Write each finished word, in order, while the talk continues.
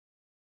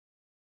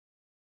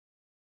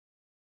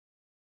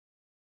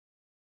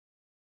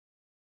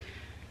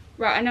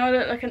Right, I know I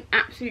look like an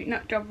absolute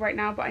nut job right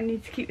now, but I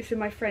need to keep this in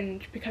my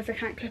fringe because I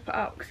can't clip it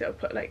up because it'll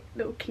put like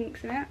little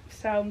kinks in it.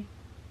 So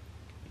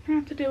you're gonna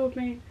have to deal with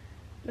me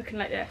looking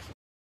like this.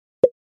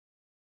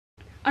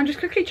 I'm just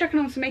quickly checking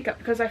on some makeup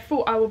because I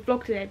thought I would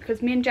vlog today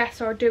because me and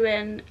Jess are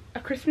doing a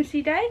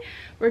Christmassy day.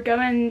 We're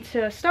going to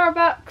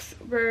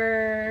Starbucks,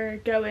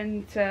 we're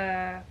going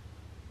to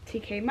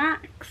TK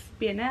Maxx,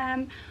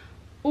 B&M,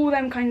 all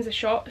them kinds of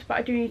shops, but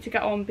I do need to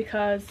get on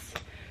because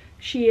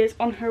she is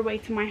on her way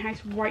to my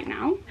house right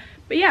now.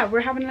 But yeah,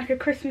 we're having like a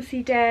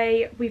Christmassy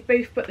day. We've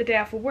both booked the day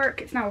off of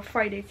work. It's now a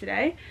Friday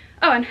today.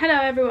 Oh, and hello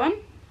everyone,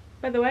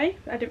 by the way.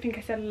 I don't think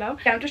I said hello.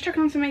 Yeah, I'm just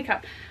checking on some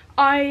makeup.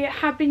 I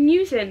have been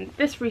using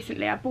this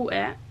recently. I bought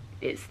it.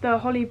 It's the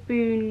Holly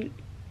Boone.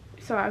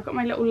 Sorry, I've got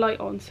my little light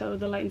on so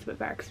the lighting's a bit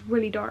better because it's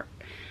really dark.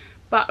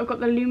 But I've got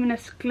the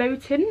Luminous Glow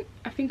Tint,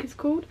 I think it's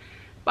called.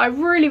 But I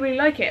really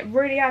like it. It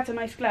really adds a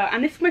nice glow.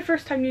 And this is my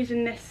first time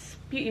using this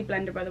beauty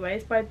blender, by the way.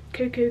 It's by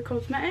Coco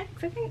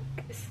Cosmetics, I think.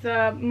 It's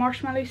the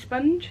Marshmallow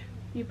Sponge.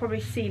 You've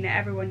probably seen it.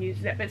 Everyone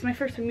uses it. But it's my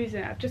first time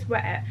using it. I've just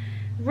wet it.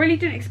 Really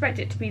didn't expect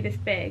it to be this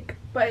big.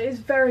 But it is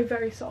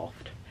very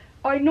soft.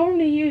 I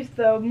normally use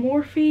the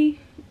Morphe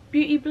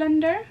beauty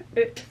blender.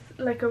 It's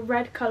like a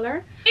red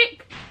colour.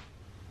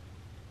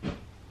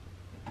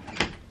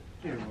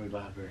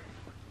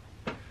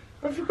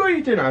 I forgot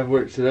you didn't have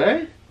work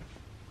today.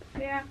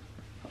 Yeah.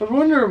 I was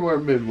wondering where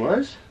Min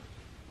was.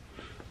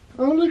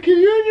 Oh, look at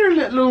you and your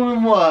little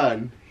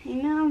all-in-one. I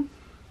know.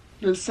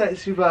 Little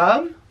sexy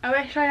bam. I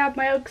wish I had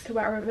my Uggs to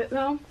wear with it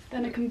though.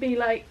 Then it can be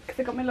like, because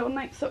I got my little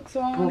night socks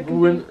on. Proper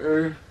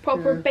winter.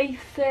 Proper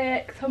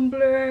basic,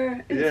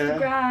 Tumblr, Instagram,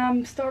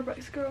 Yeah.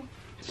 Starbucks girl.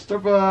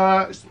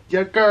 Starbucks,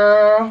 yeah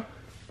girl.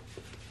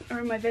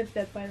 Or my vid's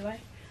dead, by the way.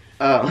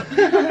 Oh.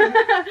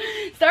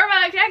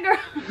 Starbucks, yeah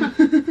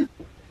girl.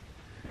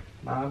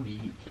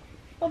 Mommy.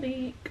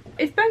 Bobby.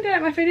 It's blending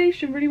out my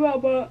foundation really well,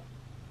 but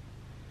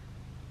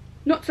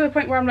not to the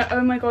point where I'm like,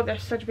 oh my god,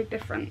 there's such a big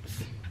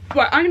difference.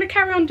 Right, I'm going to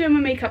carry on doing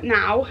my makeup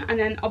now, and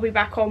then I'll be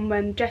back on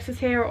when Jess is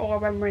here or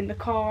when we're in the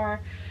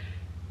car,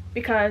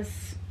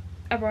 because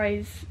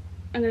otherwise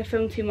I'm going to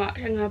film too much.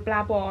 I'm going to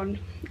blab on,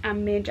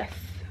 and me and Jess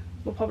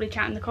will probably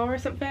chat in the car or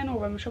something, or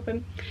when we're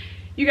shopping.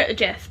 You get the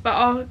gist, but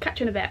I'll catch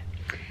you in a bit.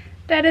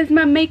 That is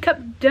my makeup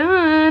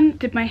done.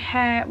 Did my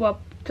hair, well,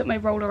 took my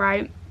roller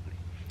out.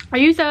 I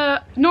use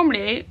a,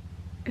 normally,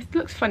 it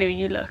looks funny when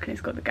you look and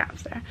it's got the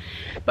gaps there,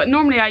 but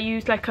normally I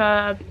use like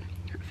a,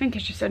 I think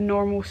it's just a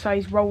normal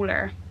size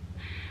roller.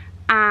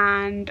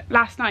 And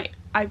last night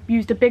I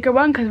used a bigger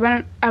one because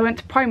when I went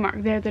to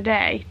Primark the other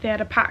day, they had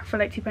a pack for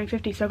like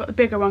 £2.50, so I got the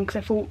bigger one because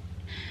I thought,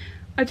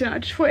 I don't know, I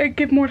just thought it'd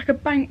give more like a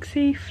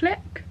Banksy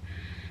flick,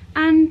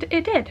 and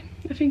it did.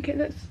 I think it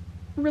looks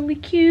really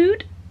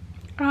cute.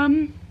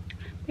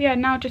 Yeah,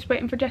 now just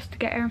waiting for Jess to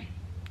get here.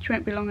 She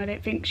won't be long, I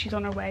don't think. She's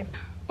on her way.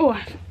 Oh,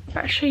 I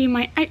better show you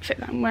my outfit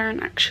that I'm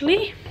wearing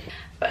actually.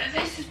 But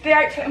this is the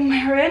outfit I'm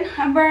wearing.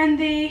 I'm wearing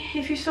the,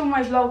 if you saw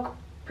my vlog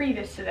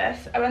previous to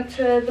this, I went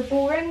to the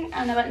Boring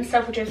and I went in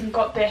Selfridges and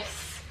got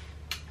this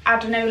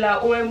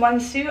Adenola all-in-one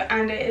suit,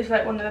 and it is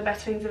like one of the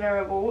best things I've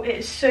ever bought. It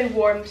is so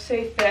warm,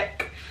 so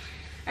thick,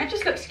 and it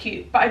just looks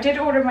cute. But I did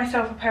order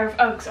myself a pair of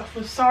Uggs off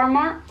of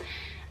Sarmart,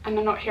 and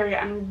they're not here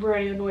yet. I'm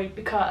really annoyed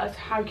because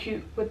how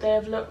cute would they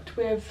have looked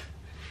with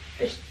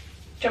this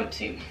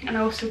jumpsuit. And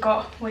I also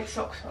got white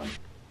socks on.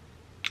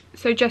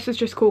 So Jess has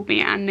just called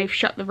me and they've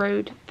shut the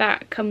road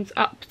that comes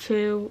up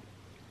to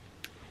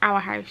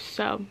our house,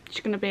 so it's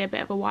going to be a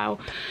bit of a while.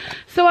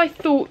 So I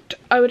thought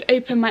I would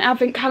open my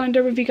advent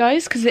calendar with you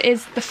guys because it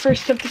is the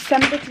 1st of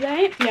December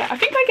today. Yeah, I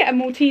think I get a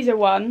Malteser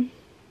one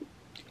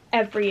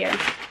every year. I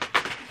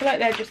feel like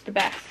they're just the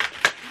best.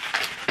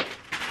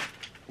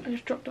 I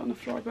just dropped it on the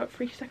floor about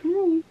 3-second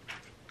rule.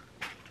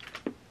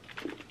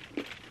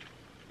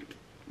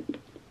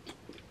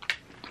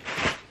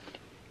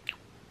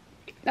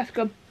 That's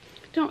good.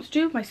 I don't know what to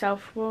do with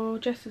myself while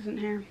Jess isn't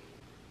here.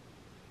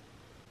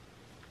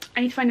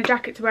 I need to find a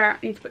jacket to wear.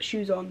 I need to put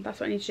shoes on. That's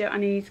what I need to do. And I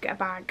need to get a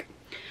bag.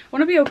 I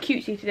want to be all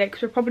cutesy today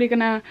because we're probably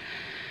gonna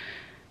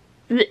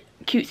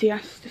cutesy,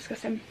 that's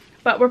disgusting.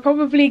 But we're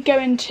probably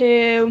going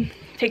to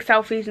take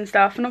selfies and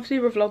stuff, and obviously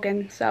we're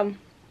vlogging, so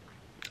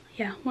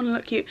yeah, want to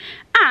look cute.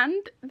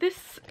 And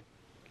this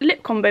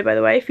lip combo, by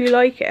the way, if you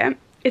like it,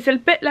 it's a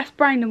bit less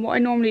brown than what I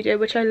normally do,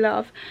 which I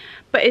love,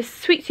 but it's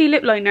Sweet Tea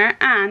lip liner,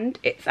 and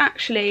it's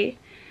actually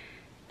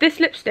this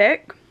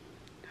lipstick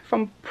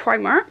from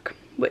Primark,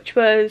 which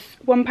was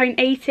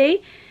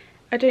 £1.80.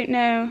 I don't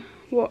know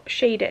what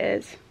shade it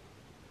is.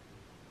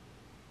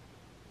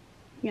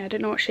 Yeah, I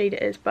don't know what shade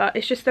it is, but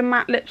it's just a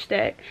matte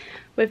lipstick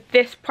with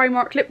this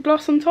Primark lip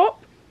gloss on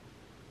top.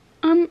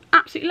 I'm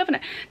absolutely loving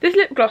it. This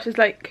lip gloss is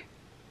like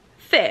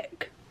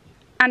thick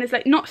and it's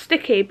like not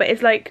sticky, but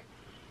it's like,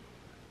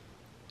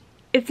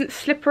 isn't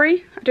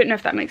slippery. I don't know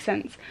if that makes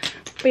sense,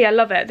 but yeah, I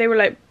love it. They were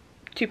like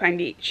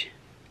 £2 each,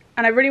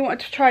 and I really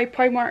wanted to try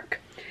Primark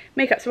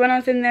makeup. So when I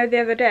was in there the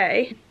other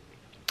day,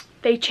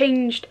 they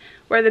changed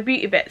where the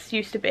beauty bits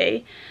used to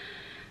be,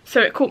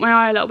 so it caught my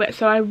eye a little bit,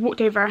 so I walked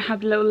over and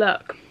had a little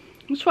look.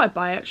 That's why I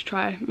buy it to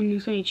try. And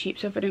it's only cheap,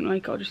 so if I don't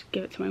like it, I'll just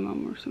give it to my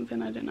mum or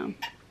something. I don't know.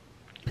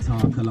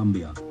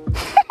 Colombia.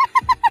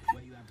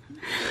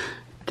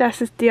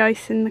 Jess is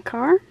de-icing the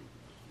car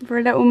for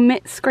a little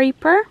mitt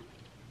scraper.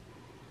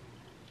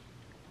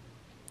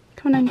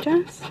 Come on in,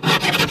 Jess.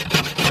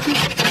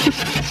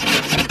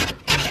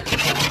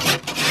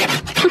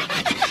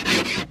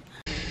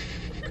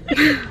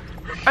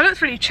 I look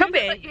really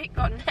chubby. Like you ain't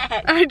got a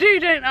neck. I do,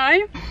 don't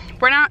I?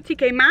 We're now at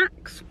TK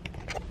Maxx.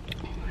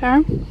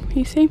 There,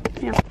 you see?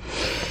 Yeah.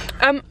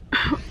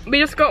 We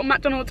just got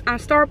McDonald's and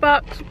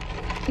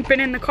Starbucks. We've been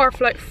in the car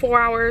for like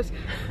 4 hours.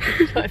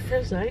 What it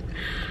feels like.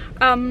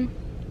 Yeah,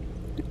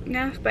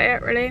 that's about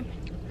it really.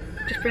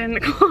 Just been in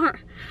the car.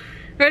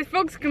 This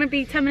vlog's gonna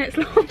be 10 minutes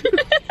long.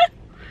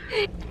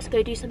 Let's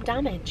go do some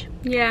damage.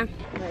 Yeah.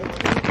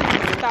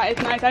 That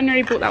is nice. I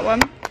nearly bought that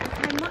one.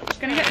 How much?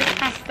 Gonna get this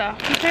pasta.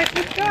 Okay,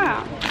 let's go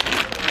out.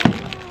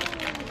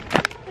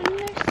 And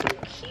they're so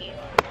cute.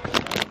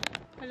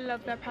 I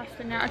love their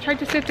pasta now. I tried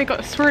to see if they got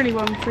a swirly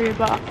one for you,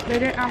 but they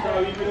don't have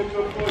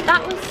it.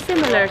 That was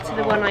similar to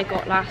the one I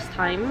got last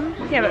time.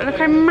 Yeah, but look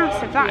how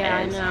massive that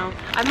Yeah, is. I know.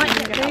 I might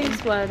get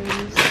those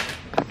ones.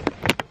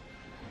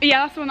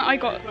 Yeah, that's the one that I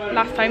got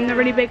last time, the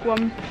really big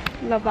one.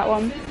 Love that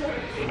one.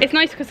 It's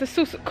nice because the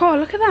sauce. God,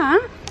 look at that.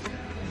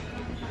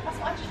 That's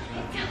what I just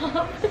picked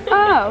up.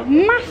 Oh,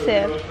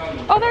 massive.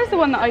 Oh, there's the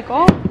one that I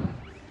got.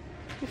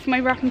 It's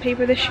my wrapping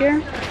paper this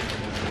year.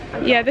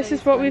 Yeah, this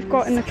is what we've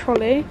got in the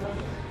trolley.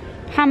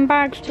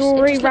 Handbags,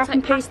 jewellery,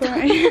 wrapping paper.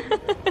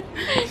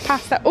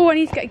 Pasta. Oh, I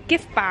need to get a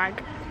gift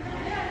bag.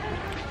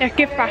 Yeah,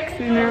 gift bags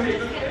in there.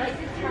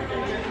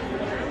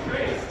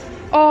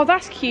 Oh,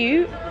 that's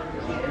cute.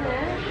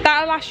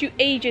 That'll last you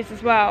ages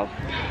as well.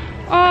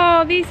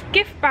 Oh, these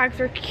gift bags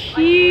are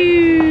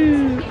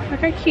cute. Look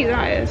how cute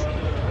that is.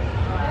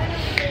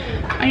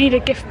 I need a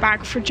gift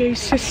bag for Joe's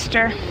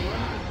sister.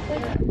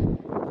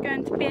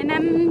 Going to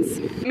B&M's.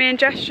 Me and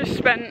Jess just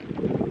spent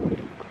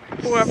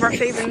all of our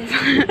savings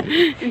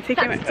in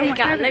TK Maxx. Oh my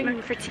God,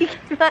 loan for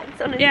TK Maxx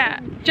on it. Yeah,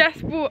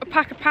 Jess bought a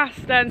pack of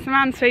pasta and some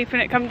hand soap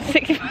and it comes to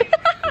 £65.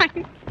 I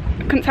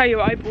couldn't tell you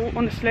what I bought,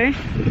 honestly.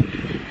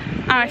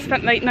 And I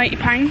spent like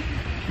 £90.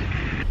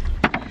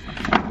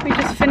 We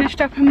just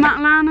finished up in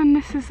Matlan and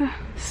this is the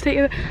state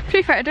of the... To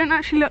be fair, I don't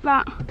actually look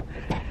that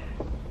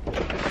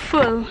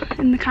full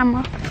in the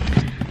camera.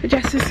 But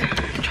Jess is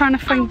trying to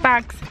find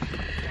bags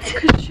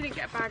because she didn't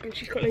get a bag and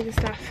she's got loads of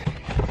stuff.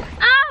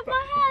 Ah,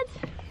 my head!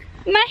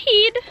 My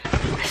head!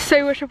 I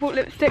so wish I bought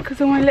lipstick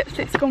because all my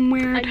lipstick's gone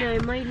weird. I know,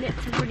 my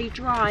lips are really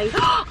dry.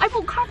 I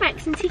bought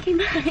Carmex and TK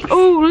Maxx.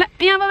 Oh, let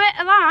me have a bit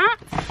of that.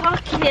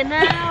 Fucking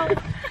hell.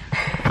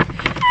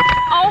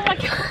 Oh my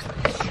God.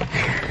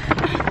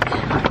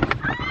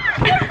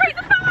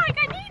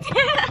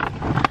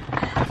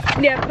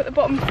 Yeah, put the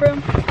bottom through.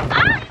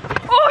 Ah!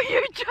 Oh,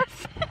 you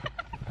just...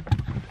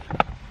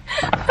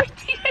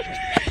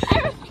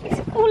 Everything's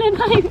falling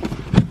out.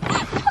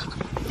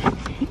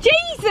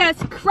 Jesus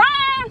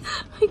Christ!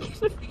 I'm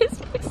gonna piss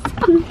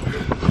myself.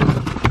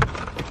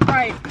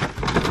 Right.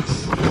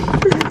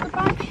 The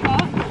bag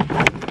shut.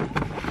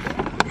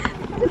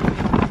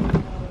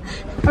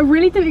 I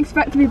really didn't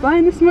expect to be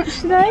buying this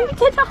much today.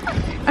 Did I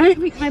don't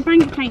think my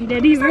bank account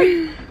did either.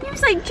 He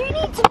was like, do you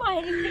need to buy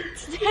anything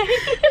today?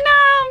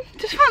 No,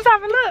 just want to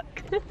have a look.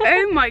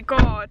 Oh my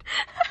God.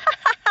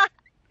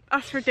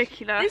 That's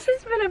ridiculous. This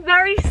has been a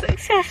very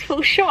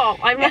successful shop,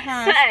 I must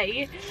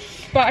say.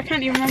 But I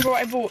can't even remember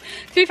what I bought.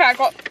 To be fair, I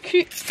got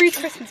 3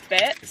 Christmas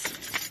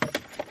bits,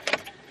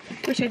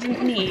 which I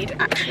didn't need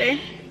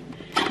actually.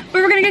 But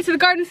we're gonna go to the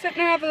garden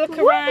centre, have a look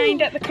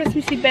around at the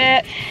Christmassy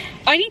bit.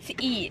 I need to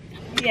eat.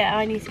 Yeah,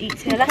 I need to eat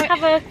too. Let's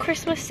have a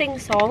Christmas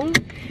sing-song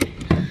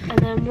and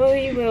then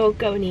we will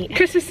go and eat.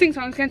 Christmas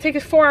sing-song. It's gonna take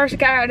us 4 hours to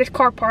get out of this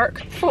car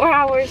park. 4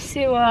 hours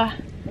to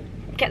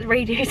get the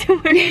radio to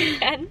work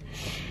again.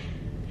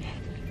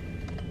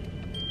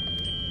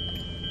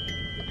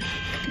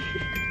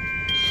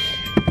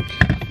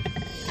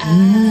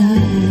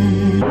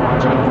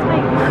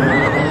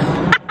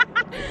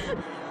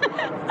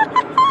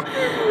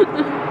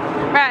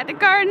 Right, the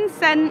garden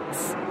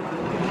sense.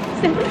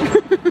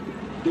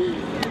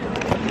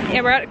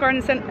 Yeah, we're at the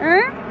garden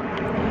centre.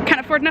 Can't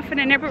afford nothing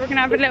in there, but we're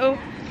gonna have a little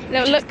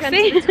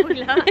look-see.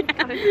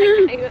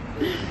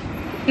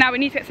 Now we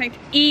need to get something to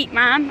eat,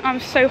 man.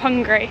 I'm so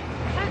hungry.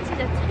 I fancied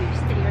a toasty or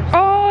something.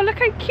 Oh, look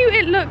how cute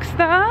it looks,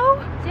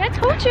 though. See, I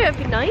told you it'd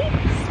be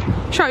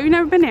nice. Sure, you've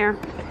never been here.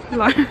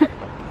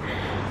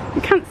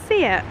 You can't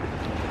see it.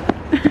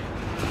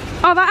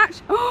 Oh, that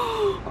actually.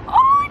 Oh,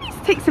 I need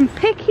to take some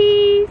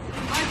pickies.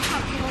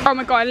 Oh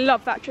my God, I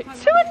love that trick.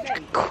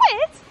 200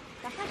 quid?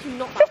 That's actually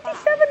not that bad.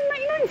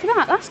 £57.99 for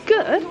that. That's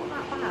good. Not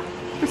that bad.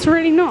 That's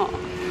really not.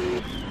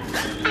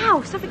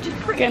 Ow, something just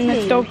pricked Getting the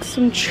me. dog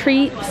some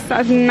treats.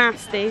 That is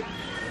nasty.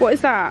 What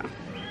is that?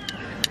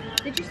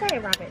 Did you say a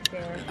rabbit's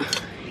ear?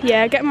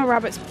 Yeah, get my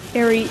rabbit's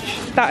ear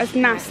each. That is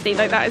nasty.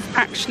 Like, that is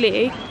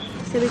actually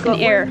So we've got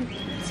an ear. 1,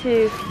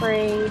 2,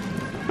 3.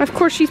 Of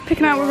course, she's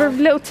picking out with her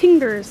little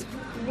tingers.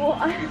 What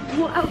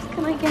else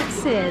can I get,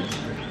 Sid?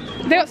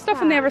 They got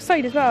stuff on the other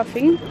side as well, I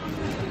think.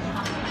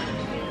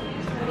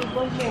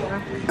 one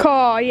more.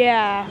 Car,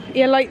 yeah.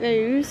 You like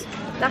those?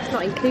 That's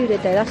not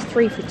included though, that's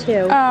 3 for 2.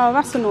 Oh,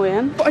 that's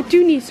annoying. But I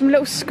do need some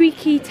little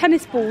squeaky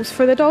tennis balls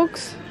for the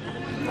dogs.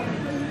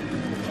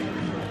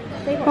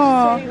 They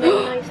got so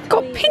really nice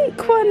got toys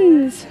pink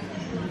ones.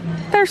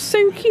 They're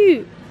so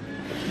cute.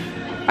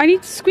 I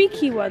need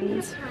squeaky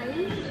ones.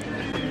 Do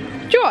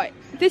you know what?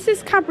 This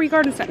is Cadbury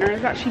Garden Centre.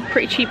 It's actually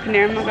pretty cheap in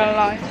there, I'm not gonna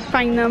lie.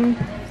 Find them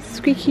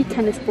squeaky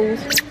tennis balls.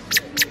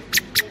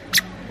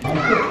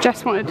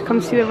 Jess wanted to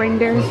come see the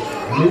reindeers.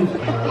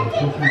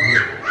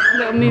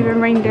 Little moving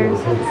reindeers.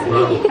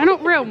 They're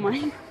not real,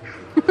 mine.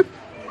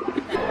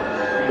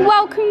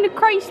 Welcome to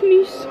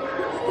Christmas.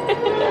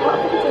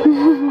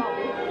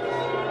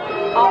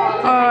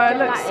 Oh, it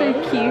looks so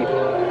cute.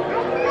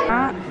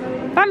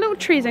 That little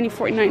tree is only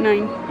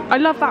 $14.99. I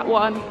love that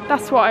one.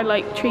 That's what I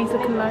like, trees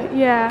looking like.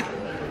 Yeah.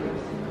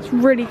 It's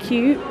really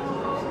cute.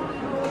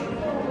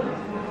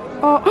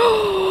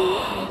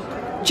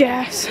 Oh,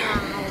 Jess.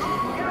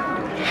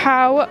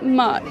 How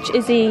much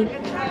is he?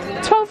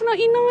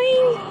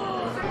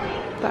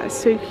 $12.99? That is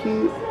so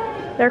cute.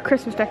 There are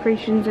Christmas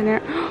decorations in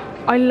it.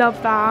 I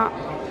love that.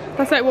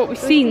 That's like what we've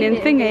seen in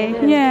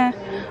Thingy. Yeah.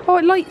 Oh,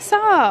 it lights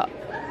up.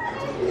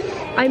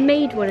 I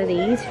made one of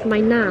these for my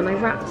nan. I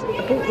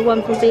bought the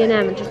one from B&M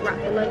and just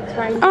wrapped the lights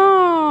around.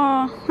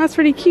 Oh, that's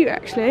really cute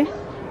actually.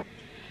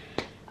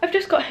 I've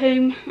just got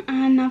home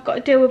and I've got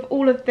to deal with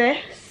all of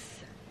this.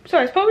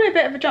 Sorry, it's probably a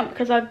bit of a jump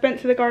because I went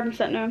to the garden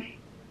centre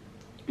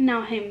and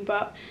now home,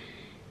 but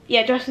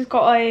yeah, Jess has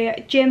got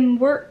a gym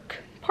work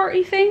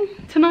party thing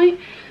tonight,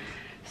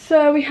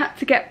 so we had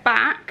to get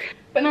back.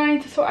 But now I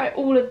need to sort out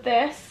all of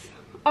this.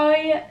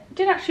 I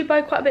did actually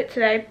buy quite a bit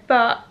today,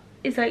 but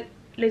it's like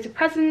loads of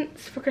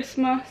presents for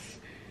Christmas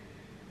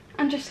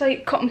and just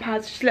like cotton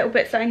pads, just little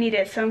bits that I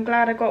needed, so I'm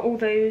glad I got all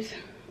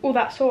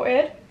that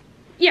sorted.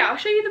 Yeah, I'll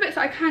show you the bits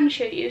that I can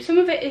show you. Some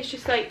of it is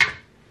just like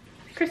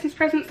Christmas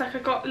presents, like I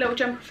got a little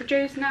jumper for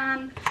Joe's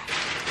nan,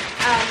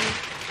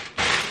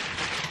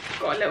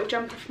 got a little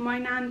jumper for my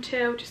nan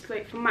too, just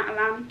like from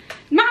Matalan.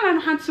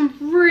 Matalan had some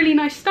really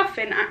nice stuff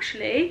in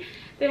actually.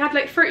 They had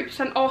like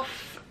 30%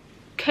 off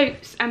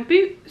coats and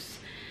boots,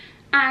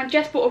 and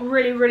Jess bought a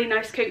really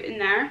nice coat in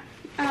there.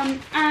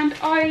 And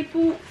I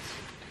bought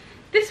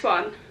this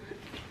one.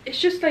 It's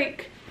just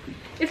like,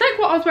 it's like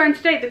what I was wearing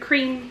today, the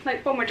cream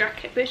like bomber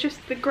jacket, but it's just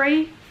the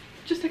grey,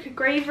 just like a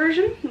grey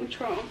version. Let me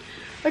try on.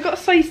 I got a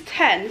size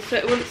 10 so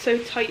it wasn't so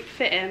tight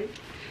fitting.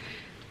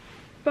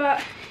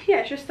 But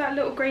yeah, it's just that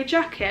little grey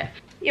jacket.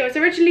 Yeah, it was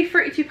originally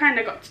 £32,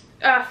 I got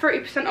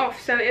 30%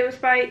 off, so it was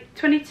by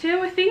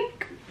 22 I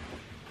think.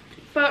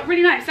 But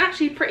really nice, it's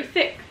actually pretty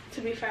thick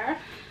to be fair.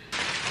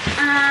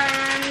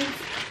 And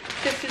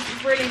this is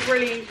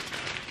really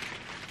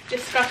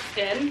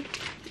disgusting.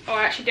 Oh,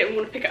 I actually didn't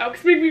want to pick it up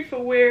because it made me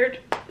feel weird.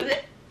 I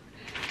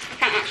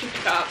can't actually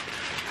pick it up.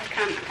 I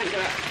can't do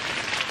it.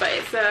 But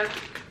it's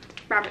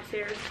rabbit's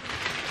ears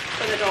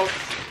for the dogs,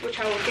 which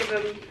I will give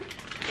them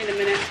in a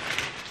minute.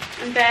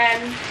 And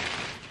then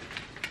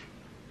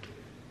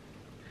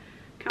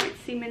can't wait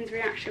to see Min's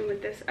reaction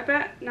with this. I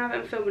bet now that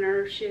I'm filming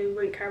her, she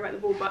won't care about the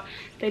ball, but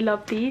they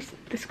love these,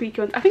 the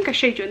squeaky ones. I think I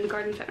showed you in the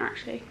garden centre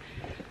actually.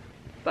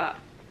 But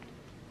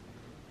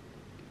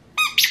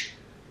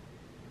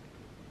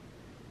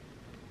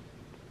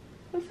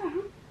what's that?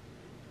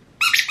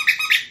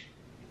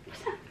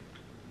 What's that?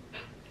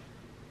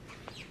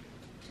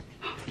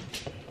 Oh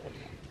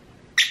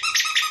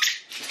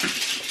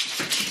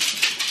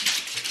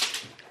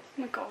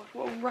my god,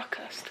 what a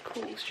ruckus to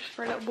cause just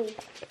for a little ball.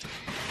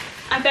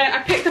 And then I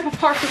picked up a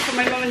parcel from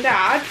my mum and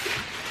dad,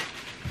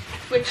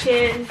 which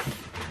is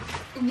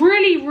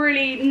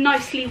really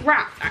nicely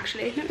wrapped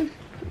actually.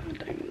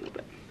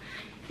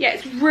 Yeah,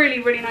 it's really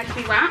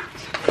nicely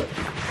wrapped.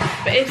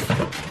 But it's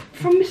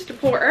from Mr.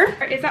 Porter.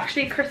 It's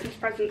actually Christmas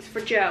presents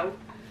for Joe,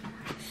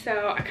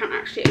 so I can't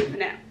actually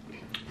open it.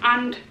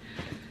 And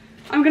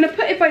I'm gonna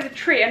put it by the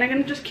tree and I'm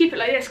gonna just keep it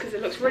like this because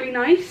it looks really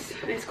nice.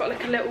 And it's got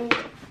like a little,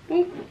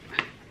 oh,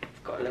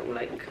 it's got a little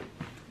like,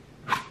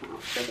 oh,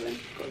 struggling,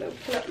 got a little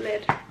pull up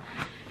lid. So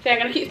yeah, I'm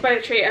gonna keep it by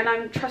the tree and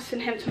I'm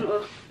trusting him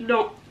to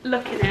not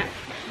look in it,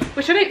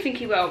 which I don't think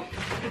he will.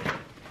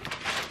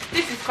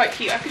 This is quite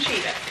cute, I can show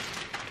you this.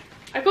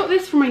 I got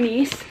this for my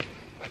niece.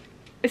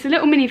 It's a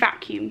little mini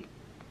vacuum.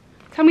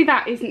 Tell me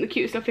that isn't the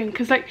cutest little thing,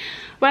 because like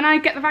when I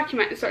get the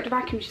vacuum out and start to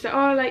vacuum, she's like,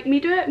 oh, like me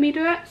do it.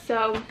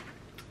 So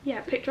yeah,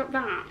 I picked up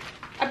that.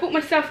 I bought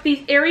myself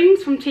these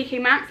earrings from TK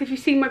Maxx. If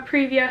you've seen my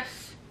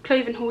previous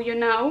clothing haul, you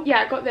know. Yeah,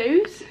 I got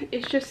those.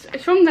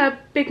 It's from the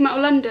Big Metal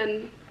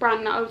London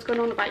brand that I was going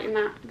on about in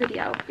that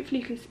video.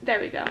 Hopefully you can see, there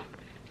we go.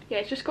 Yeah,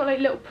 it's just got like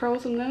little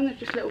pearls on them. They're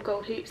just little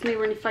gold hoops and they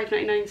were only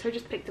 $5.99, so I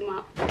just picked them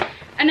up.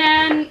 And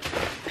then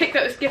picked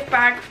up this gift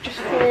bag just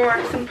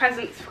for some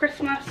presents for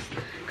Christmas,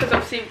 because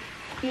obviously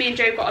me and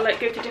Joe got to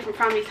like go to different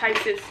families'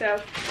 houses, so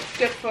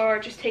good for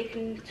just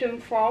taking to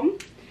and from.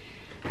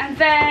 And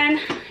then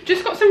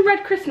just got some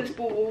red Christmas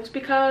balls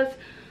because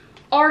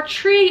our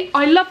tree,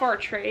 I love our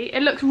tree.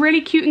 It looks really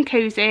cute and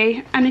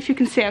cozy, and if you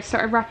can see, I've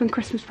started wrapping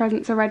Christmas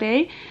presents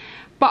already.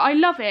 But I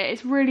love it,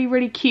 it's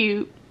really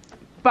cute.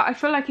 but I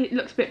feel like it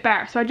looks a bit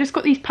better. So I just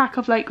got these pack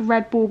of like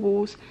red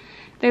baubles.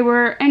 They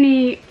were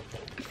only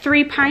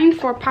 £3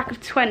 for a pack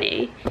of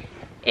 20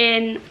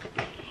 in,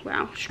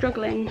 wow,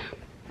 struggling.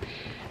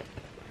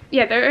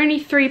 Yeah, they're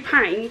only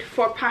 £3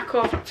 for a pack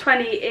of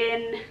 20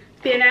 in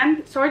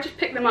B&M. So I just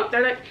picked them up.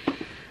 They're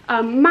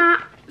like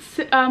matte,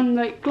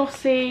 like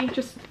glossy,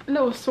 just a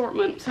little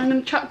assortment. So I'm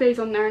gonna chuck those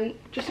on there and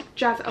just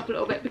jazz it up a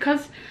little bit,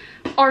 because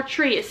our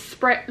tree is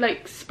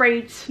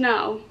sprayed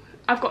snow.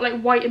 I've got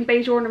like white and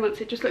beige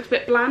ornaments. It just looks a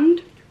bit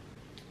bland.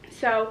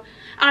 So,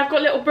 and I've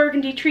got little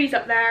burgundy trees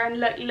up there and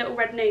like little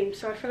red names.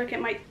 So I feel like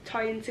it might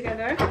tie in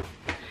together.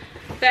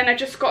 Then I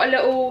just got a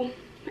little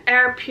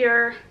air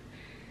pure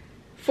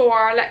for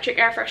our electric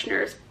air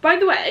fresheners. By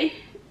the way,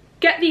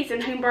 get these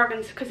in Home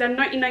Bargains because they're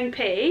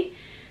 99p.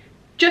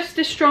 Just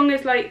as strong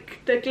as like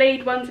the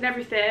Glade ones and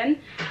everything.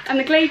 And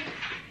the Glade,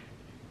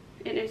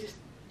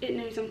 it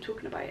knows I'm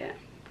talking about it,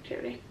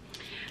 clearly.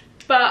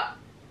 But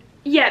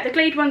yeah, the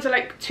Glade ones are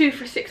like 2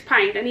 for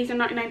 £6 and these are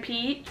 99p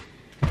each.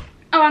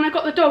 Oh, and I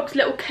got the dogs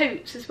little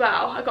coats as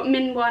well. I got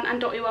Min one and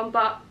Dotty one,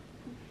 but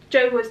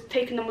Joe was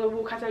taking them on a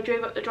walk as I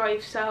drove up the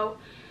drive, so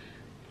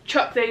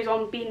chuck those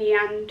on Beanie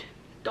and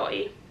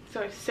Dotty.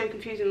 Sorry, it's so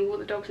confusing with all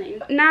the dogs' names.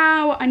 But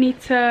now I need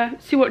to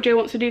see what Joe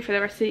wants to do for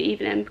the rest of the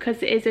evening,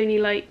 because it is only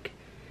like,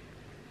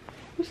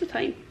 what's the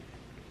time?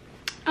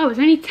 Oh, it's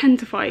only 10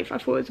 to 5. I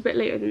thought it was a bit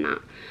later than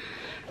that.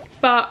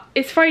 But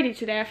it's Friday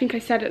today, I think I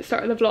said at the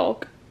start of the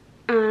vlog,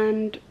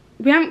 and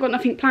we haven't got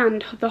nothing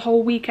planned the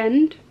whole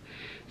weekend.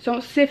 So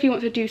I'll see if he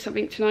wants to do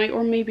something tonight,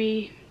 or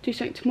maybe do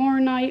something tomorrow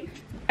night.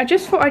 I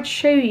just thought I'd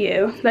show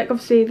you, like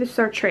obviously this is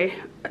our tree.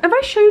 Have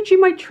I showed you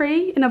my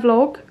tree in a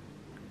vlog?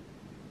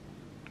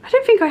 I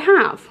don't think I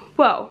have.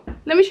 Well,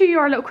 let me show you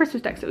our little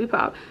Christmas decks that we put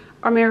up.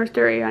 Our mirror's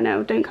dirty, I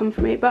know, don't come for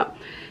me, but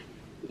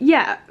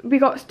yeah, we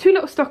got 2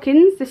 little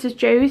stockings. This is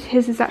Joe's,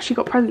 his has actually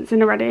got presents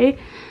in already.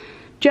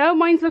 Joe,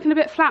 mine's looking a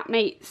bit flat,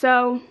 mate,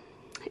 so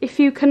if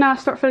you can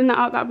start filling that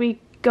out, that'd be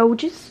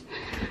gorgeous.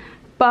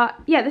 But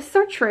yeah, this is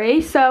our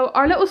tree. So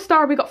our little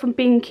star we got from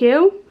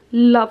B&Q,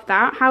 love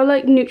that. How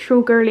like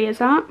neutral girly is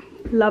that?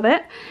 Love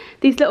it.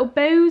 These little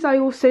bows I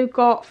also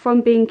got from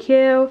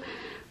B&Q.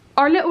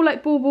 Our little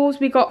like baubles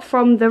we got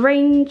from the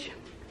range.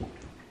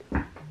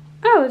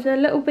 Oh, there's a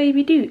little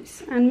baby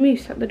Doots and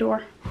Moose at the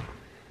door.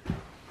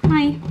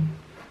 Hi.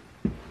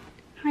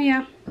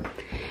 Hiya.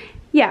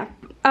 Yeah.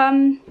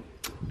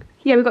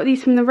 Yeah, we got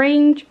these from the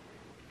range.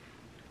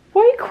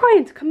 Why are you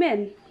crying to come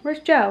in? Where's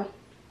Joe?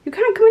 You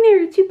can't come in here,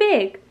 you're too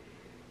big.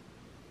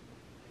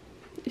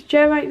 Is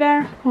Joe right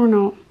there or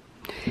not?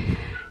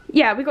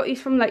 Yeah, we got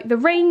these from like the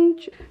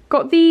range.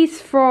 Got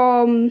these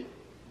from,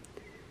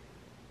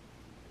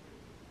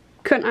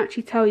 couldn't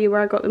actually tell you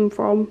where I got them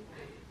from.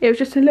 It was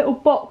just a little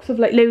box of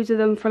like loads of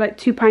them for like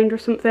 £2 or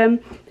something.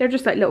 They're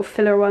just like little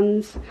filler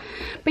ones.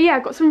 But yeah, I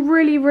got some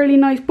really, really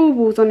nice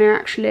baubles on there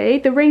actually.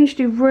 The range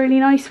do really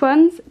nice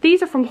ones.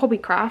 These are from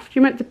Hobbycraft.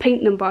 You're meant to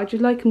paint them, but I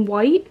just like them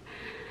white.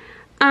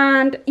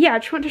 And yeah, I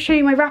just want to show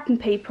you my wrapping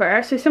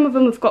paper. So some of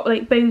them have got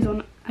like bows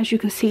on, as you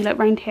can see, like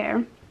round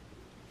here.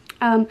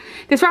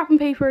 This wrapping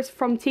paper is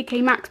from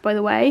TK Maxx, by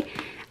the way,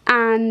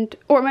 and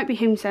or it might be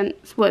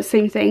HomeSense, well, it's the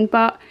same thing,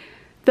 but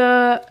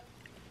the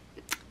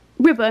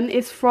ribbon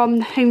is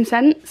from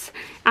HomeSense,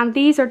 and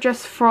these are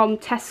just from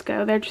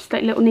Tesco. They're just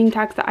like little name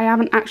tags that I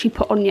haven't actually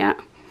put on yet,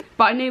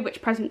 but I know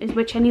which present is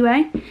which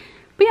anyway.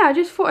 But yeah, I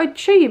just thought I'd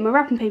show you my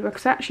wrapping paper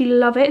because I actually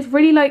love it. It's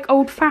really like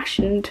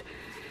old-fashioned.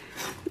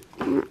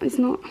 It's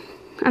not,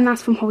 and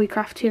that's from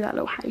Hobbycraft too, that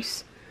little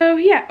house. So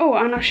yeah, oh,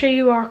 and I'll show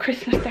you our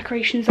Christmas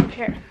decorations up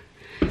here.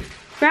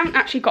 We haven't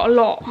actually got a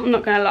lot, I'm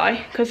not gonna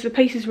lie, because the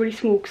place is really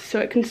small, so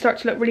it can start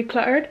to look really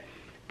cluttered.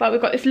 But we've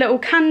got this little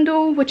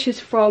candle, which is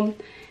from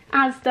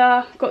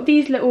Asda. Got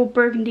these little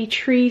burgundy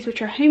trees,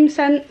 which are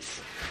HomeSense.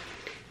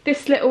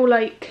 This little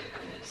like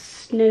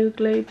snow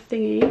globe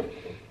thingy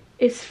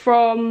is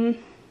from,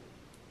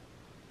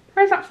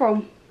 where's that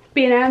from?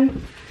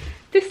 B&M.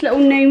 This little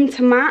gnome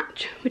to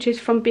match, which is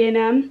from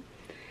B&M.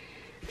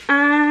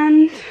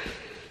 And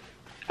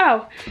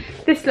oh,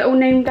 this little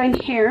gnome down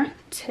here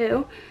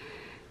too,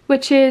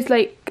 which is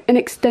like an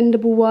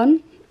extendable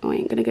one. Oh, I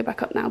ain't gonna go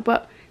back up now,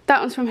 but that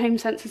one's from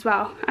HomeSense as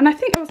well. And I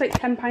think that was like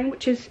 £10,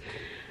 which is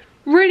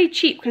really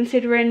cheap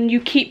considering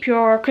you keep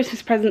your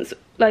Christmas presents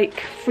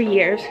like for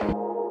years.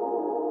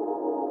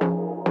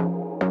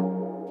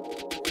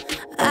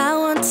 I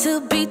want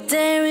to be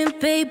daring,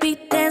 baby,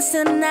 dance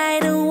the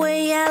night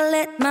away. I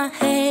let my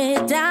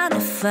head down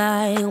if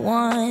I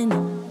won.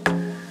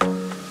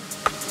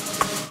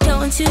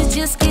 Don't you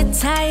just get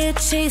tired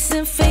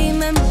chasing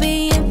fame and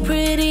being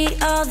pretty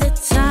all the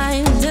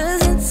time?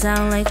 Doesn't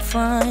sound like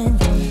fun.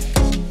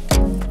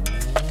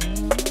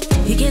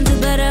 You can do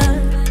better.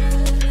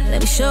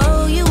 Let me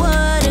show you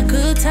what a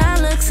good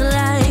time looks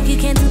like. You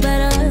can do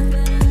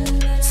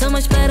better, so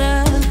much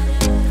better.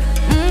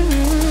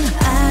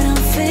 I don't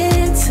fit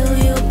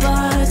into your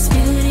box.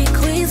 Beauty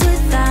queens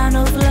without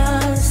no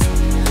flaws.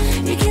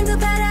 You can do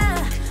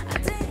better.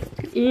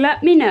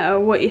 Let me know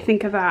what you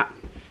think of that.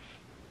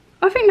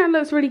 I think that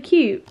looks really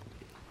cute.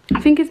 I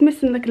think it's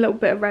missing like a little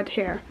bit of red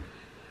here.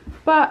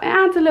 but it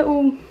adds a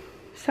little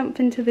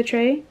something to the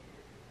tree.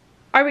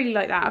 I really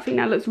like that. I think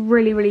that looks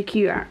really, really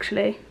cute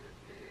actually.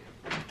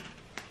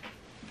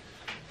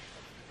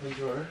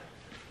 Enjoy.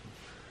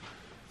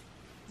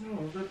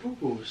 Oh, the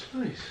bubbles,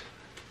 nice.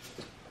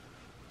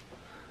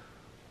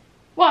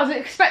 Well, I was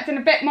expecting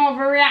a bit more of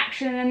a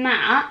reaction than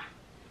that.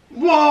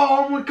 Whoa,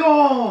 oh my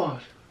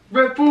god!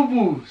 Red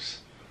bubbles!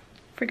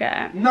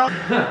 Forget it. No!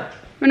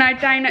 We're now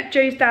down at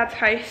Joe's dad's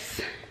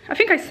house. I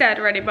think I said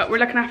already, but we're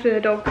looking after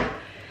the dog.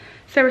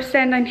 So we're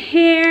staying down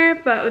here,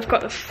 but we've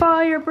got the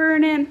fire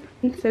burning.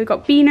 So we've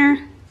got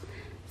Beaner,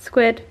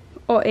 Squid,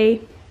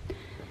 Ottie,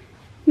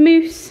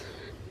 Moose,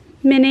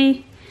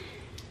 Minnie,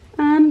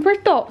 and where's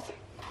Dots?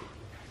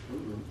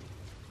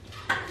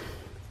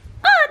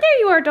 Ah, there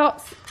you are,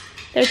 Dots.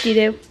 There's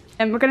you.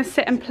 And we're gonna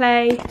sit and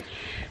play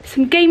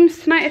some games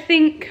tonight, I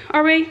think.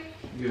 Are we?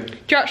 Yeah. Do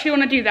you actually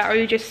want to do that, or are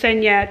you just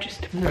saying yeah,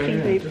 just Yeah,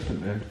 please?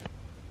 definitely.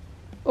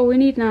 All we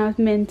need now is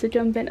Min to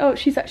jump in. Oh,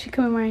 she's actually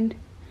coming round.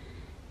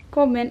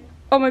 Go on, Min.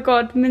 Oh my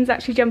god, Min's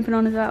actually jumping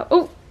on as well.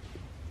 Oh!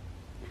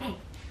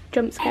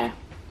 Jump scare.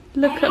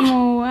 Look at them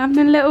all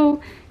having a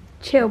little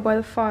chill by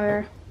the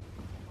fire.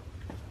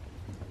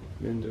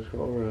 Min just got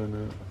around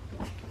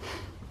now.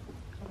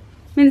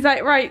 Min's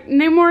like, right,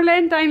 no more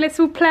laying down, let's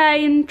all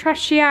play and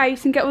trash the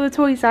house and get all the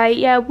toys out.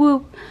 Yeah,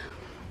 woo.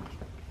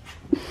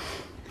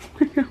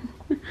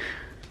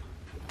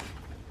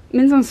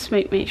 Min's on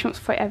smoke, mate. She wants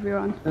to fight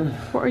everyone.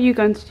 What are you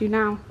going to do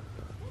now?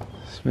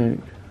 Smoke.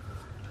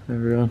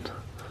 Everyone.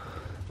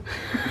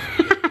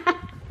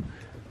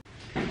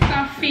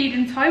 Our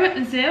feeding time at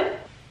the zoo.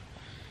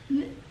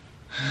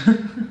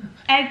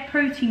 Egg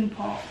protein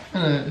pot.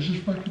 It's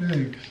just fucking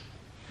eggs.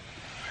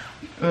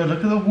 Oh,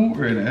 look at the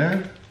water in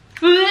it.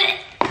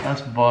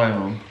 That's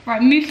vile.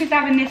 Right, Moose is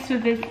having this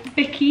with his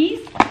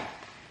bickies.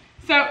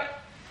 So,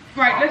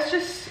 right, let's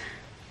just,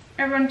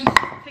 everyone just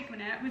take a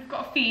minute. We've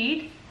got a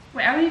feed.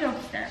 Wait, how many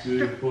dogs there?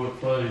 2, 4,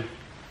 5.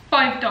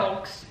 5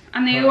 dogs.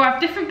 And they all have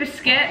different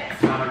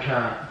biscuits. And a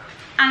cat.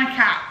 And a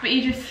cat, but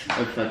he just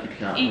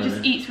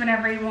just eats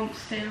whenever he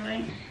wants to.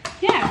 Like.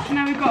 Yeah, so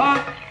now we've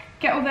got to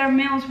get all their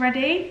meals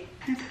ready.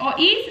 There's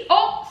Ottie's.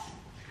 Ots!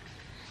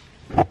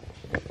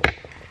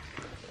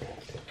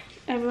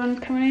 Everyone's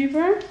coming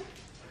over.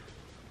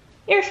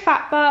 Here's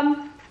Fat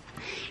Bum.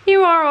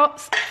 You are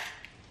Ots.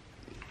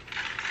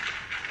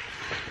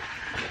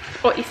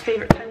 Ottie's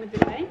favourite time of the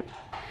day.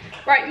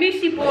 Right,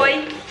 Moosey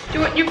boy, do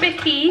you want your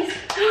bickies?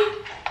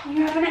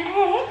 You having an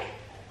egg?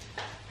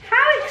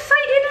 How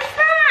exciting is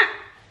that?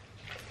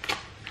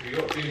 You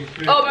got beans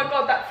food. Oh my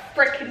god, that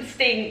freaking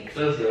stinks.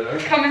 Does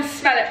it? Come and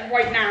smell it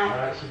right now.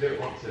 I actually don't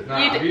want it.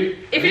 Nah, If you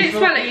didn't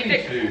smell it, you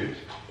didn't.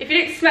 If you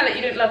didn't smell it,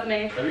 you didn't love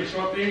me. Have you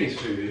smelled Beanie's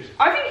food?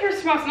 I think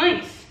yours smells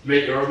nice.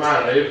 Mate, you're a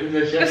man. I opened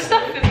this The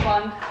yesterday. stuffing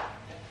one.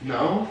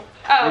 No.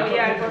 Oh We've got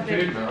yeah, different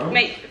probably. food now.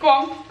 Mate, go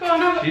on,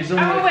 have She's a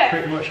on like whip.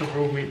 pretty much a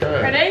raw meat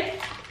dough. Ready?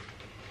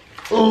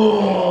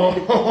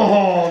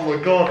 Oh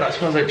my god, that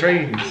smells like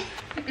drains.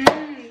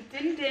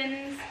 Din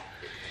dins.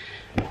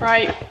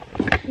 Right,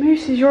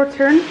 Moose, is your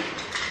turn.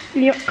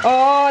 Yep.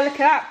 Oh, look at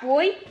that,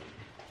 boy.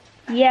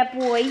 Yeah,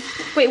 boy.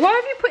 Wait, why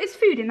have you put his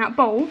food in that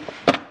bowl?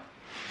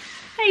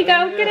 There you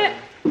go, get it.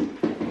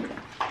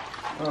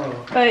 Oh.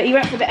 He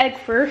went for the egg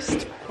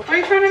first. Are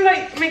you trying to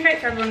like make out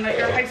to everyone that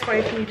you're a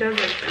housewife and you do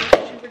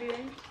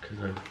everything? Because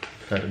I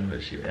fed him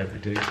literally every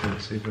day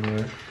since sleeping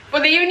away.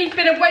 Well, they only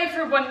been away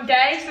for 1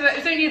 day, so that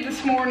was only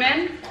this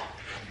morning.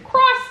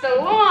 Christ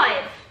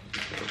alive!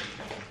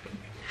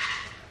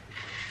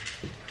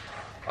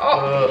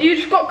 Oh, you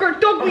just got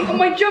dog meat on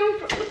my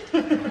jumper.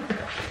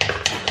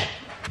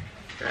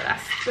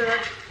 That's the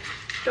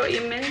Dottie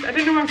and Mint. I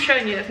don't know what I'm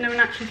showing you, if no one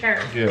actually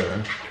cares.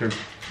 Yeah,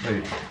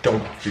 like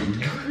dog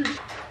food.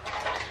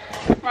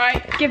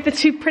 Right, give the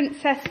 2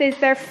 princesses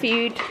their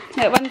food.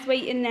 That one's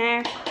waiting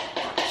there.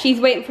 She's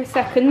waiting for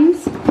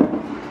seconds. She's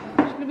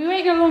gonna be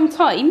waiting a long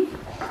time.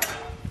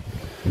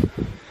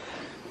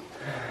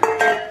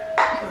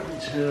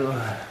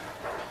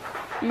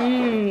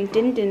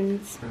 Din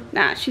dins.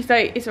 Nah, she's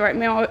like, it's alright,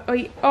 meal.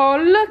 Oh,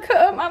 look at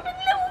them having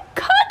little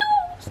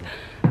cuddles.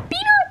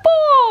 Beaner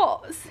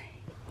bots.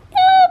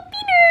 Oh,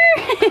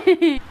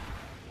 Beaner.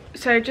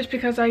 So just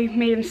because I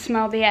made him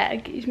smell the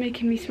egg, he's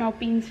making me smell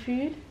Bean's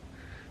food.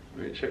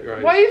 Wait, check your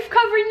eyes. Why are you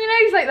covering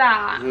your nose like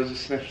that? I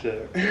just sniffed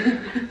it.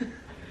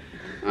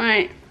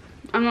 Right,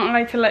 I'm not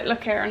allowed to like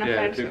look at her and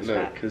Yeah, don't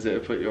look, because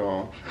it'll put you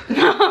off.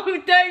 No,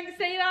 don't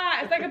say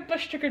that. It's like a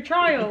bush trick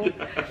trial.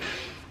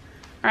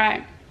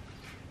 Right.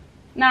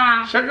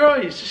 Nah. Shut your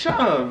eyes, shut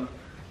them.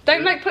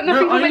 Don't like put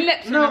nothing on my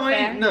lips. No,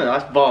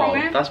 that's ball.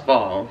 Wrong, That's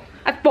ball.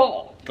 That's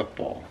ball. The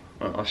ball.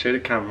 Right, I'll show the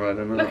camera, I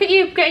don't know. Look at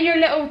you getting your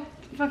little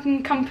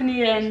fucking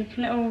company in,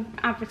 little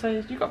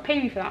advertisers. You've got to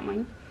pay me for that,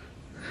 man.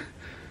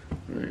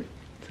 Right,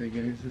 so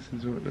guys, this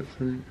is what it looks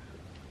like.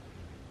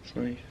 It's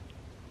nice.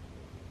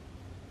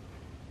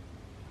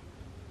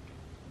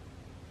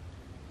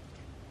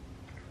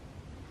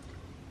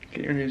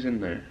 Get your nose in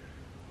there.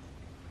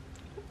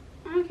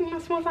 I don't think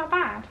that smells that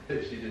bad.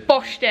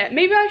 Boshed it.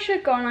 Maybe I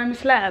should go on I'm a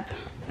Celeb.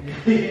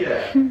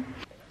 Yeah.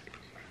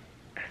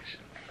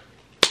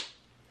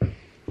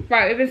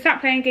 Right, we've been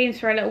sat playing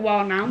games for a little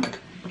while now.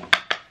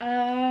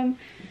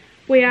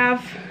 We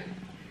have...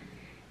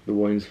 The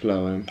wine's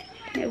flowing.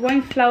 Yeah,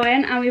 wine's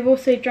flowing, and we've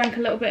also drank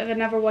a little bit of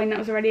another wine that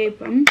was already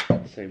open.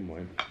 Same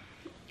wine.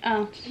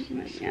 Oh,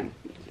 yeah.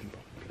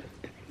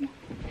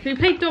 So we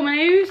played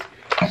dominoes.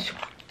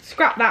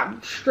 Scrap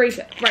that straight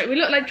up. Right, we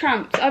look like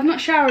tramps. I've not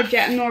showered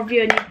yet, nor have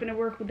you, and you've been at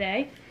work all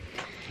day.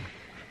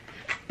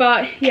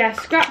 But yeah,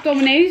 scrap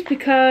dominoes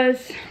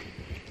because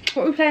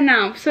what are we playing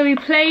now? So we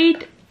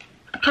played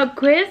a pub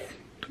quiz,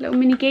 a little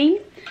mini game.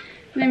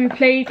 And then we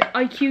played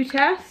IQ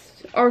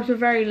test. Ours were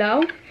very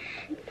low.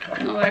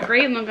 Not that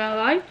great, I'm not gonna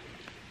lie.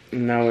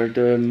 Now we're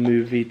doing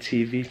movie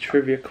TV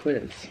trivia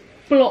quiz.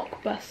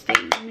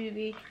 Blockbusting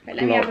movie. Right,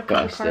 let me have a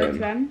couple of cards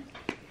then.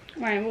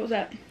 Right, what was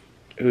that?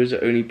 Who is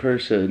the only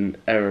person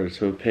ever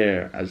to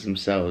appear as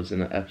themselves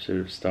in an episode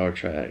of Star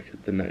Trek,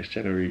 The Next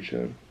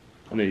Generation?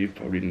 I know you've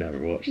probably never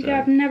watched that. Yeah,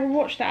 I've never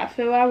watched that,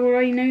 so I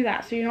already know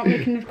that. So you're not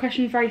making the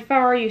question very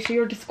far, are you? So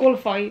you're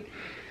disqualified.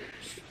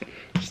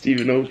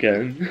 Stephen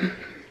Hawking.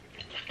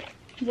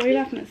 Why are you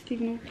laughing at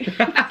Stephen Hawking?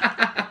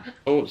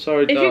 Oh,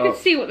 sorry, if you could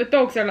see what the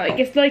dogs are like,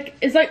 it's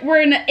like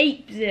we're in an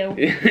ape zoo.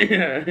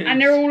 Yeah. And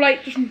they're all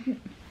like just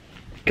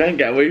can't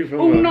get away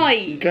from all them.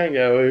 night. You can't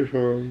get away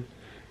from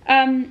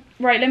them.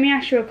 Right, let me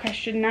ask you a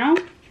question now.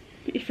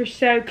 If you're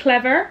so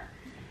clever.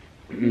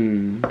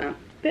 Oh,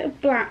 bit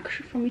of black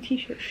from your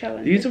t-shirt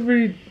showing. These are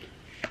really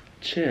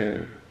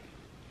chill.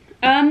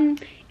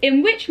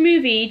 In which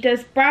movie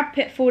does Brad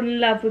Pitt fall in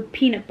love with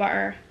peanut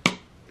butter?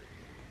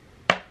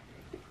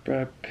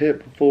 Brad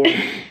Pitt before.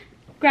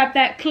 Grab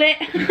that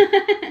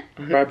clit.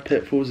 Brad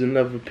Pitt falls in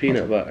love with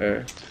peanut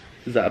butter.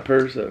 Is that a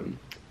person?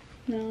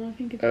 No, I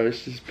think it's, Oh,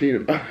 it's just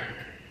peanut butter.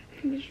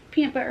 I think it's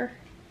peanut butter.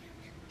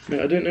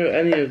 No, I don't know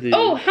any of these.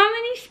 Oh, how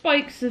many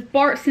spikes does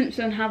Bart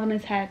Simpson have on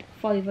his head?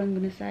 5, I'm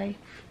gonna say.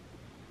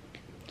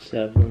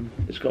 7.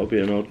 It's got to be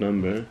an odd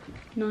number.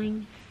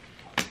 9.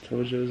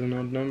 Told you it was an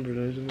odd number,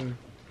 though, didn't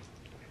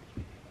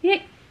I?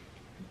 Yeah,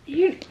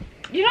 you're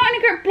not in a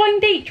great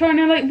blind date trying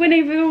to like win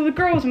over all the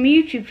girls on my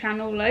YouTube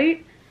channel,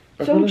 like.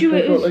 Told you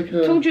it was.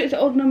 Told you it's an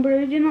odd number,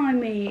 didn't I,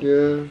 mate?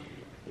 Yeah.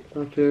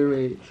 Up here,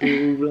 mate.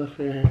 See all up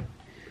here.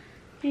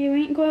 You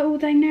ain't got it all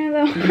down there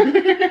though.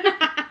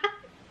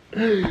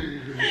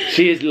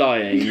 She is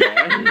lying.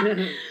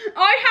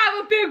 I have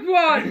a big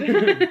one.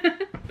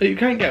 You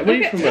can't get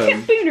away from Look them.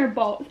 at Booner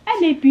Box.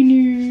 Hello,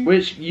 Booner.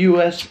 Which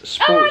US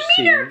sports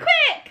team? Mooner,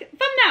 quick!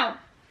 Thumbnail.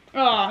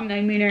 Oh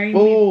no, Mooner.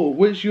 Oh,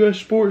 which US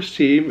sports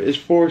team is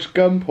Forrest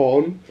Gump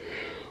on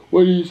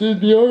when he's in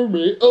the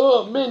army?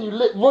 Oh man, you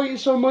lit right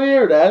inside my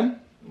ear then.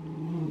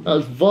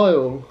 That's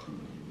vile.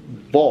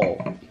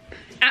 Ball.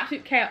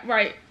 Absolute chaos.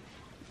 Right.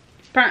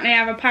 Apparently I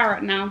have a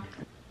parrot now.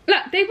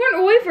 Look, they weren't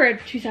all over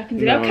it 2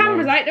 seconds ago. No,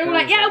 Cameras no. out, they were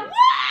like, yeah, what?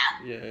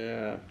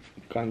 Yeah.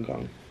 Gang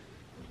gang.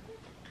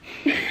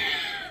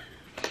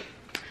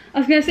 I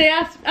was gonna say,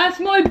 that's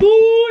my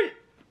boy.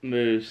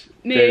 Moose.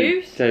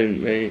 Moose.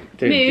 Don't mate.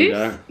 Don't do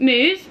that.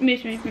 Moose.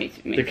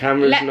 The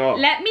camera's not.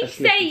 Let me a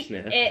sniffy say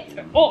sniff. it.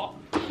 Oh.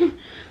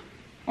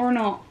 Or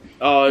not.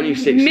 Oh, only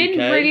 60k. Min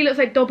really looks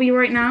like Dobby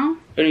right now.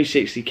 Only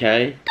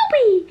 60k.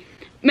 Dobby!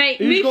 Mate,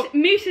 Who's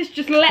Moose has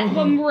just let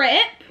one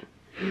rip.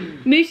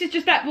 Moose has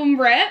just let one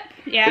rip.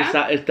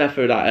 Yeah. It's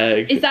defo that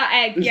egg. Is that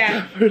egg? It's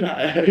Yeah. defo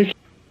that egg.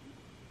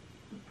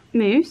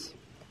 Moose.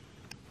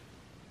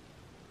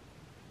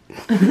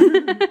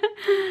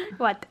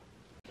 What?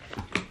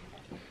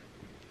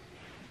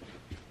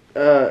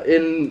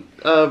 In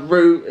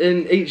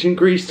ancient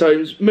Greece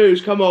times,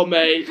 Moose, come on,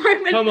 mate.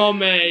 Come on,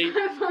 mate.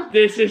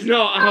 This is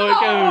not how it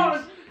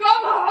goes.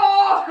 Come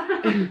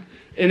on!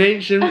 In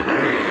ancient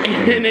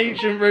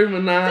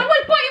Roman that.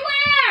 Someone's biting my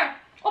hair!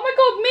 Oh my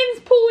god, Min's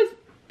paw is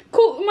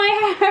caught my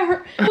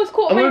hair. Was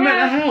caught Am my I meant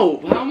to hair.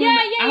 help? How am I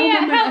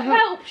Yeah.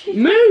 Help.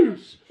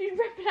 Moose! She's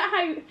ripping it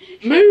out.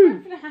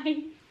 Move!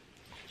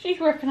 She's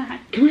ripping it out.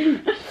 Come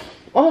here.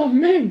 Oh,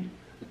 man.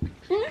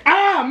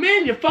 Ah,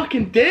 man, you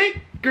fucking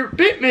dick.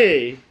 Bit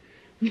me.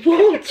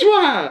 What?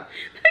 Twat?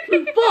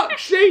 For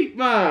fuck's sake,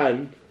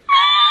 man.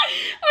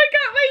 I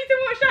can't wait to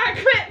watch that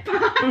clip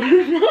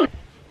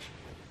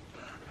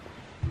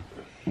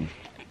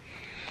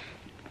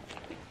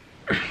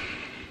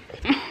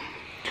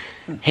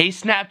back. Hey,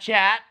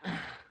 Snapchat.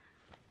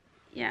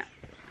 Yeah.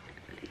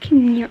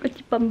 Come here with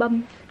your bum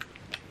bum.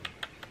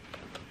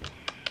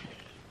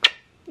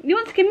 You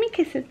want to give me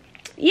kisses?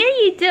 Yeah,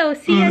 you do.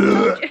 See, I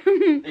told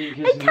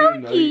you. I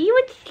told you. You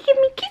want to give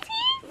me kisses?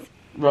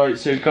 Right,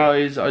 so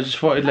guys, I just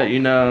thought I'd let you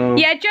know.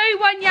 Yeah, Joey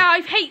won. Yeah,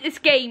 I hate this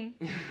game.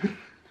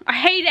 I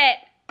hate it.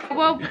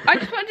 Well, I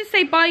just wanted to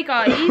say bye,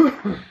 guys.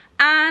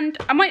 And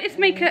I might just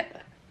make it.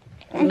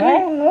 Okay.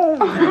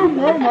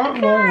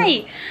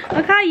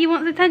 Okay, you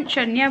want the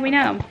attention? Yeah, we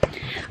know.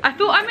 I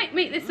thought I might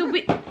make this a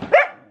bit.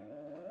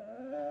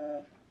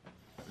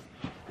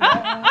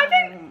 I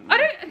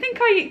don't think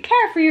I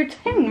care for your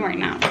tone right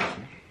now.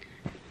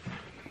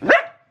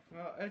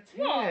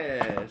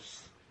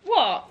 Yes.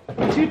 What?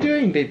 What are you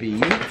doing, baby?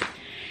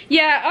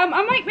 Yeah,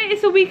 I might make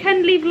this a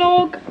weekendly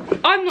vlog.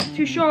 I'm not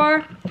too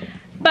sure.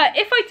 But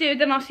if I do,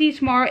 then I'll see you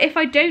tomorrow. If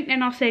I don't,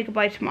 then I'll say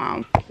goodbye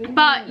tomorrow.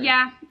 But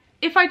yeah,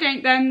 if I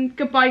don't, then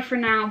goodbye for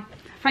now.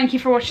 Thank you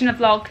for watching the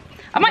vlog.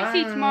 I might see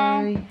you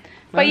tomorrow.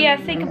 But yeah,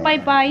 say goodbye,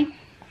 bye.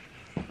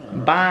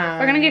 Bye.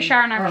 We're gonna get a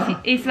shower now.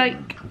 It's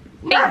like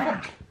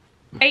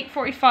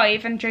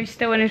 8:45 and Joe's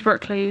still in his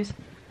work clothes.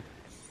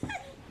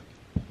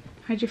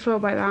 How do you feel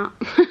about that?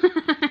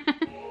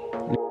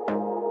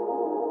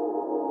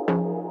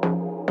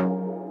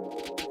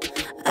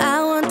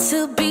 I want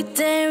to be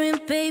daring,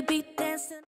 baby.